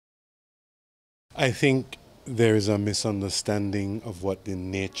I think there is a misunderstanding of what the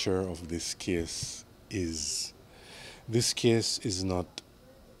nature of this case is. This case is not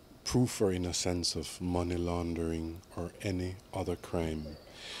proof or innocence of money laundering or any other crime.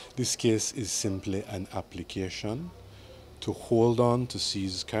 This case is simply an application to hold on to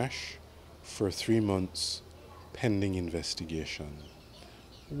seized cash for 3 months pending investigation.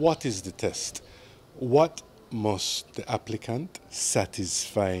 What is the test? What must the applicant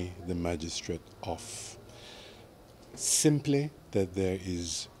satisfy the magistrate of? Simply that there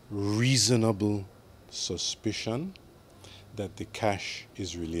is reasonable suspicion that the cash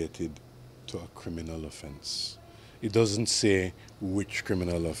is related to a criminal offense. It doesn't say which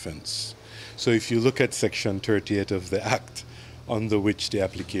criminal offense. So if you look at Section 38 of the Act under which the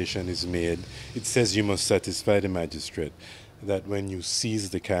application is made, it says you must satisfy the magistrate that when you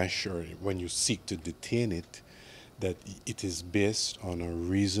seize the cash or when you seek to detain it, that it is based on a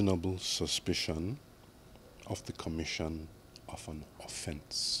reasonable suspicion of the commission of an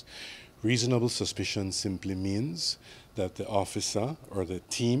offense. Reasonable suspicion simply means that the officer or the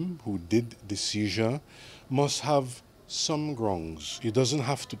team who did the seizure must have some grounds. It doesn't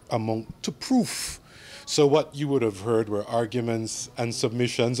have to amount to proof. So what you would have heard were arguments and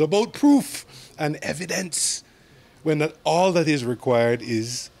submissions about proof and evidence, when that all that is required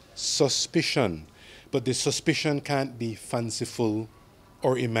is suspicion. But the suspicion can't be fanciful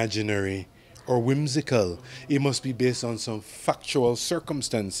or imaginary or whimsical. It must be based on some factual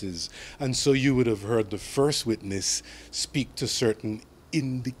circumstances. And so you would have heard the first witness speak to certain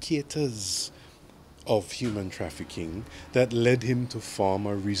indicators of human trafficking that led him to form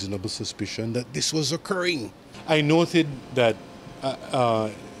a reasonable suspicion that this was occurring. I noted that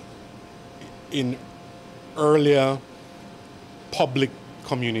in earlier public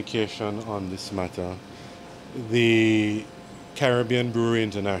communication on this matter, the Caribbean Brewery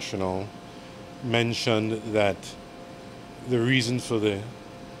International mentioned that the reason for the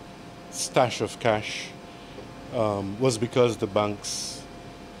stash of cash was because the banks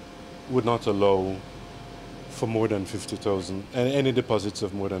would not allow for more than 50,000, any deposits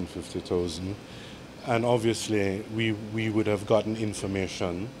of more than 50,000. And obviously we would have gotten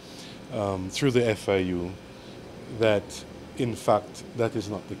information through the F.I.U. that in fact that is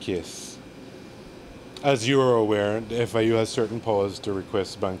not the case. As you are aware, the F.I.U. has certain powers to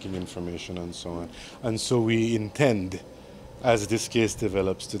request banking information and so on. And so we intend, as this case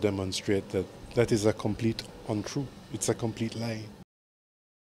develops, to demonstrate that that is a complete untruth. It's a complete lie.